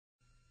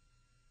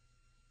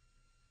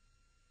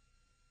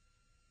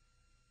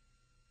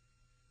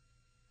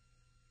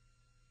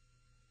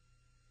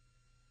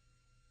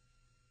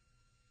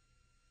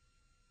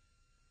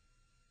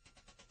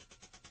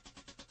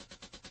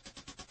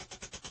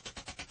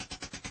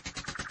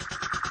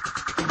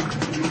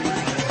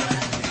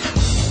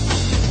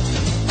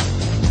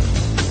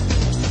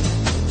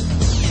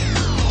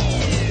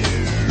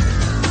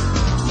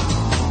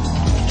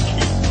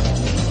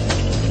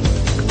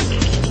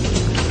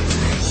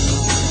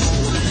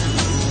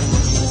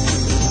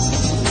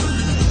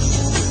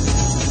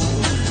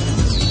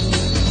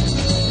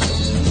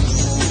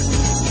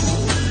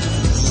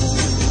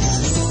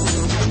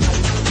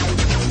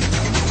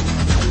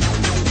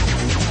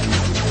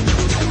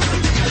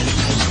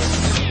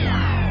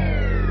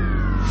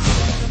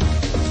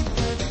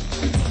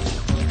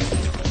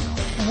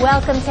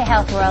Welcome to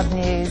Health World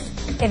News.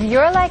 If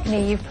you're like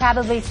me, you've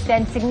probably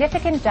spent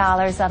significant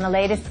dollars on the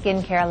latest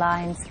skincare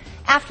lines.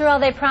 After all,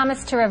 they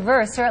promise to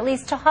reverse or at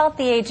least to halt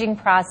the aging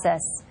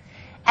process.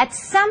 At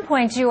some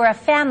point, you or a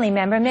family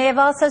member may have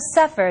also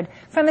suffered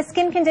from a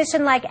skin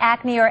condition like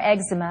acne or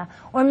eczema,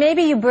 or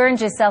maybe you burned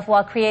yourself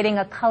while creating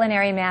a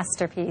culinary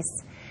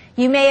masterpiece.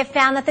 You may have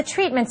found that the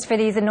treatments for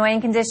these annoying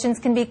conditions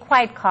can be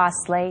quite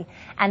costly,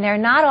 and they're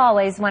not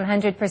always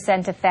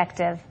 100%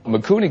 effective.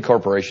 Mikuni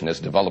Corporation has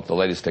developed the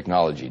latest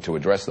technology to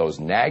address those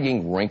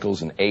nagging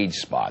wrinkles and age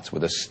spots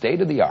with a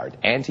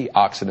state-of-the-art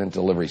antioxidant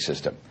delivery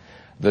system.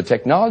 The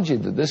technology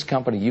that this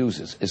company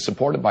uses is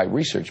supported by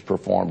research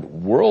performed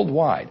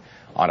worldwide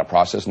on a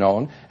process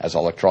known as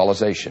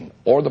electrolyzation,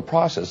 or the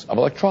process of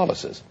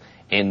electrolysis.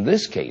 In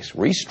this case,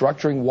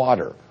 restructuring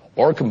water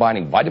or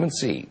combining vitamin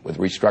C with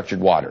restructured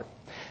water.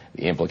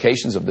 The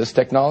implications of this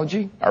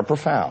technology are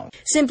profound.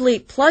 Simply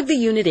plug the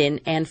unit in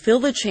and fill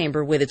the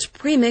chamber with its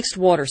pre-mixed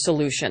water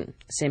solution.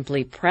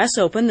 Simply press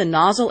open the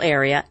nozzle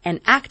area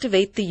and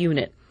activate the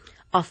unit.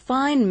 A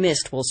fine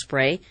mist will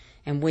spray,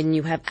 and when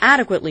you have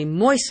adequately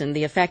moistened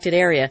the affected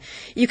area,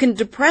 you can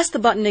depress the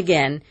button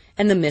again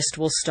and the mist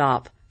will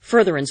stop.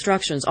 Further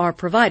instructions are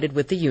provided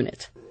with the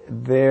unit.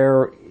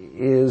 There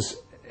is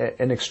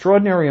an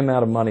extraordinary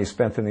amount of money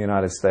spent in the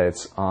United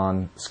States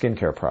on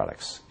skincare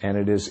products, and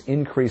it is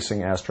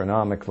increasing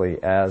astronomically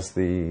as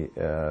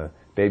the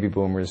baby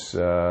boomers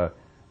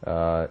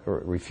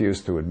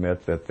refuse to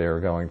admit that they're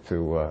going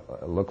to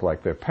look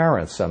like their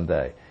parents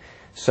someday.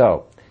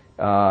 So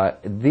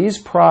these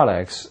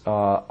products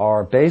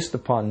are based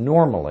upon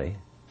normally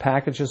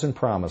packages and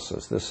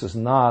promises. This is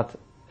not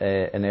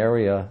an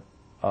area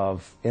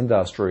of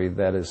industry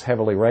that is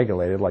heavily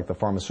regulated like the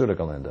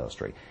pharmaceutical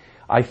industry.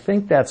 I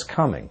think that's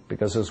coming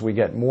because as we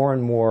get more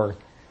and more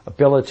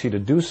ability to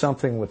do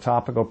something with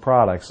topical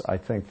products, I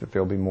think that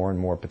there'll be more and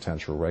more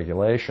potential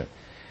regulation.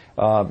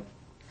 But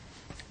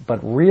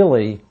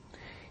really,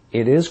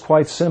 it is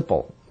quite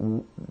simple.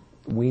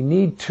 We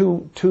need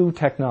two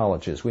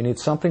technologies. We need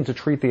something to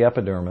treat the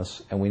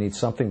epidermis, and we need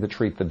something to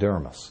treat the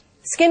dermis.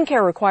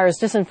 Skincare requires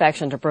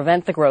disinfection to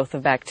prevent the growth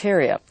of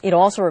bacteria. It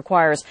also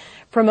requires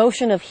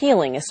promotion of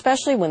healing,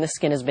 especially when the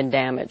skin has been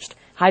damaged.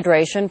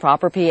 Hydration,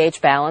 proper pH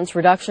balance,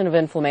 reduction of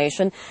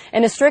inflammation,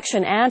 and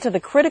restriction add to the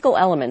critical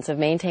elements of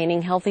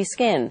maintaining healthy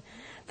skin.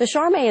 The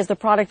Charme is the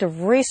product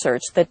of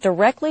research that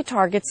directly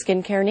targets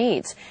skincare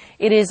needs.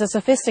 It is a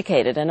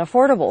sophisticated and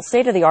affordable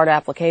state-of-the-art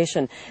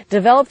application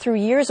developed through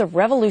years of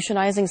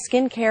revolutionizing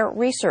skincare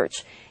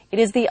research. It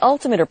is the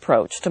ultimate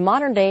approach to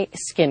modern-day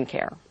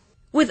skincare.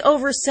 With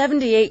over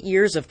 78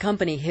 years of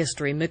company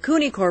history,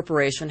 Mikuni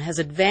Corporation has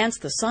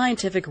advanced the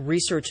scientific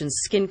research in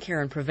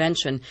skincare and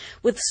prevention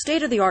with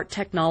state-of-the-art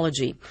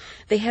technology.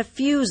 They have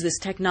fused this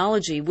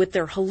technology with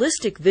their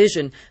holistic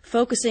vision,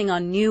 focusing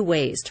on new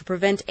ways to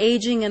prevent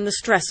aging and the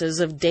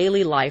stresses of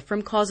daily life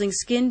from causing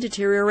skin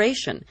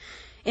deterioration.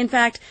 In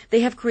fact,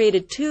 they have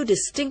created two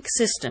distinct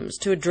systems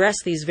to address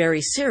these very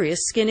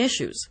serious skin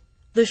issues.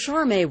 The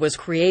Charme was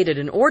created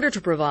in order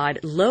to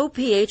provide low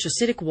pH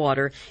acidic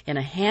water in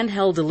a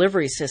handheld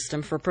delivery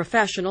system for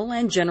professional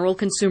and general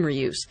consumer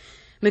use.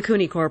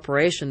 Mikuni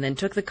Corporation then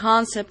took the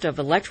concept of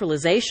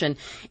electrolyzation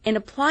and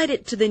applied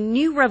it to the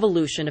new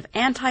revolution of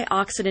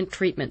antioxidant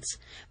treatments.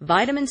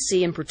 Vitamin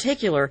C in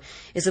particular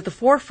is at the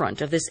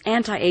forefront of this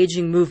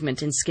anti-aging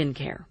movement in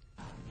skincare.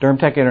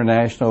 Dermtech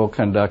International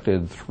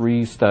conducted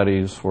 3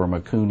 studies for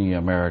Mikuni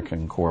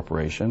American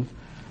Corporation.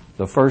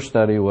 The first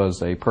study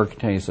was a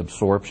percutaneous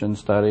absorption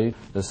study.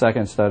 The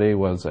second study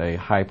was a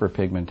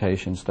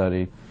hyperpigmentation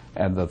study.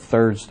 And the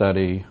third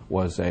study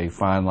was a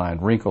fine line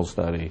wrinkle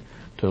study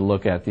to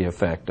look at the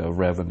effect of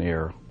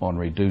Revenir on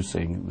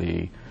reducing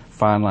the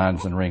fine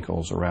lines and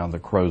wrinkles around the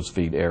crow's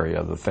feet area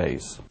of the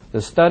face.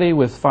 The study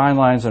with fine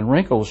lines and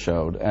wrinkles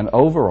showed an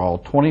overall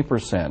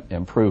 20%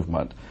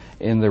 improvement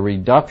in the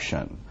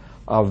reduction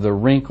of the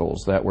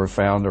wrinkles that were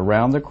found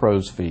around the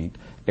crow's feet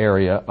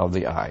area of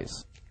the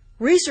eyes.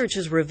 Research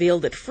has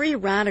revealed that free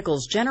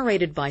radicals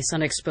generated by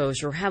sun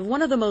exposure have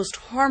one of the most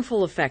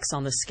harmful effects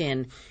on the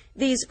skin.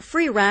 These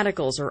free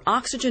radicals are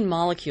oxygen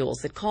molecules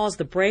that cause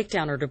the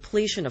breakdown or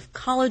depletion of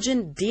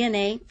collagen,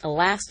 DNA,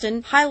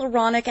 elastin,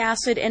 hyaluronic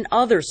acid, and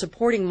other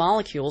supporting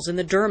molecules in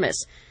the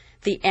dermis.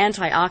 The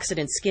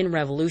antioxidant skin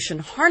revolution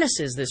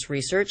harnesses this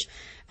research.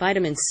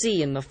 Vitamin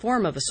C in the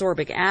form of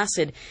ascorbic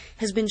acid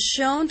has been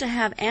shown to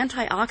have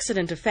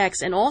antioxidant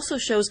effects and also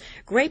shows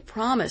great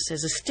promise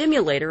as a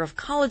stimulator of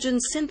collagen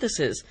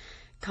synthesis.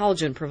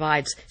 Collagen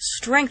provides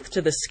strength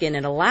to the skin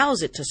and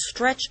allows it to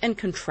stretch and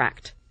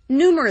contract.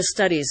 Numerous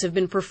studies have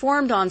been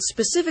performed on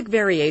specific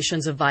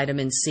variations of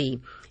vitamin C.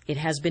 It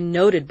has been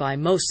noted by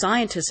most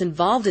scientists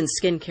involved in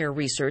skincare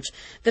research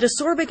that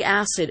ascorbic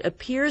acid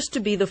appears to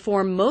be the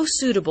form most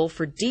suitable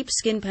for deep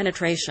skin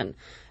penetration.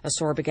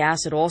 Ascorbic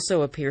acid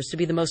also appears to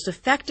be the most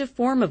effective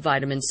form of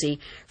vitamin C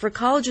for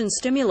collagen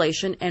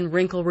stimulation and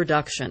wrinkle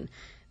reduction.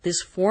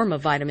 This form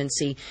of vitamin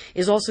C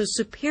is also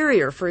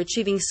superior for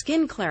achieving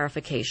skin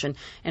clarification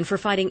and for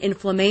fighting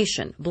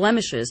inflammation,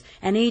 blemishes,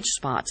 and age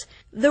spots.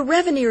 The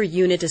Revenir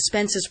unit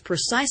dispenses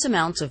precise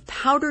amounts of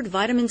powdered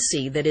vitamin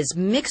C that is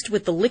mixed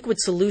with the liquid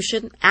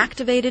solution,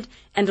 activated,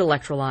 and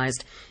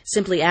electrolyzed.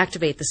 Simply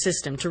activate the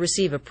system to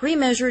receive a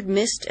pre-measured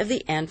mist of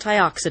the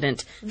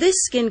antioxidant. This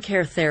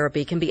skincare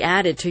therapy can be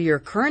added to your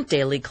current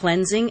daily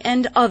cleansing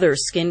and other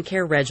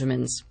skincare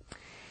regimens.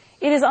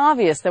 It is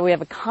obvious that we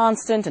have a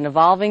constant and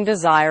evolving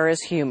desire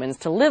as humans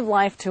to live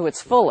life to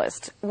its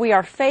fullest. We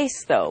are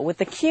faced, though, with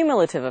the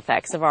cumulative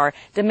effects of our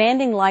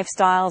demanding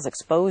lifestyles,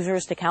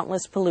 exposures to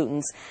countless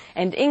pollutants,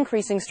 and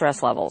increasing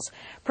stress levels.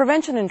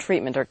 Prevention and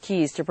treatment are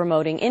keys to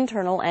promoting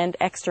internal and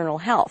external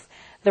health.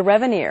 The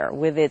Revenir,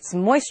 with its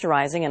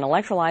moisturizing and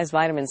electrolyzed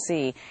vitamin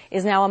C,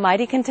 is now a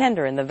mighty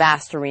contender in the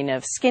vast arena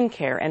of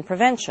skincare and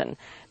prevention.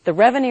 The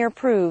Revenir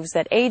proves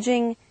that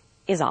aging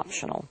is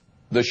optional.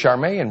 The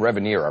Charme and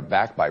Revenir are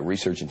backed by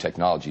research and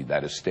technology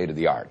that is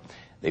state-of-the-art.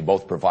 They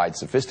both provide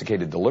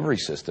sophisticated delivery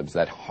systems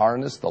that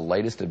harness the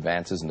latest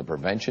advances in the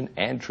prevention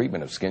and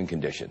treatment of skin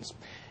conditions.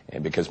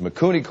 And because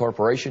Mikuni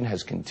Corporation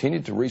has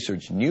continued to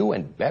research new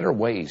and better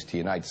ways to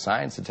unite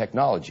science and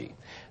technology,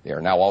 they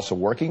are now also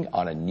working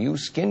on a new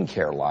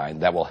skincare line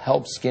that will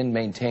help skin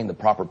maintain the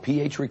proper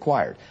pH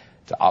required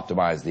to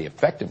optimize the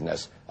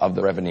effectiveness of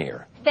the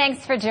Revenir.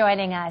 Thanks for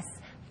joining us.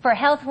 For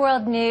Health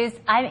World News,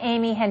 I'm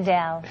Amy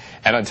Hendel.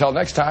 And until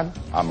next time,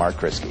 I'm Mark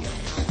Kriske.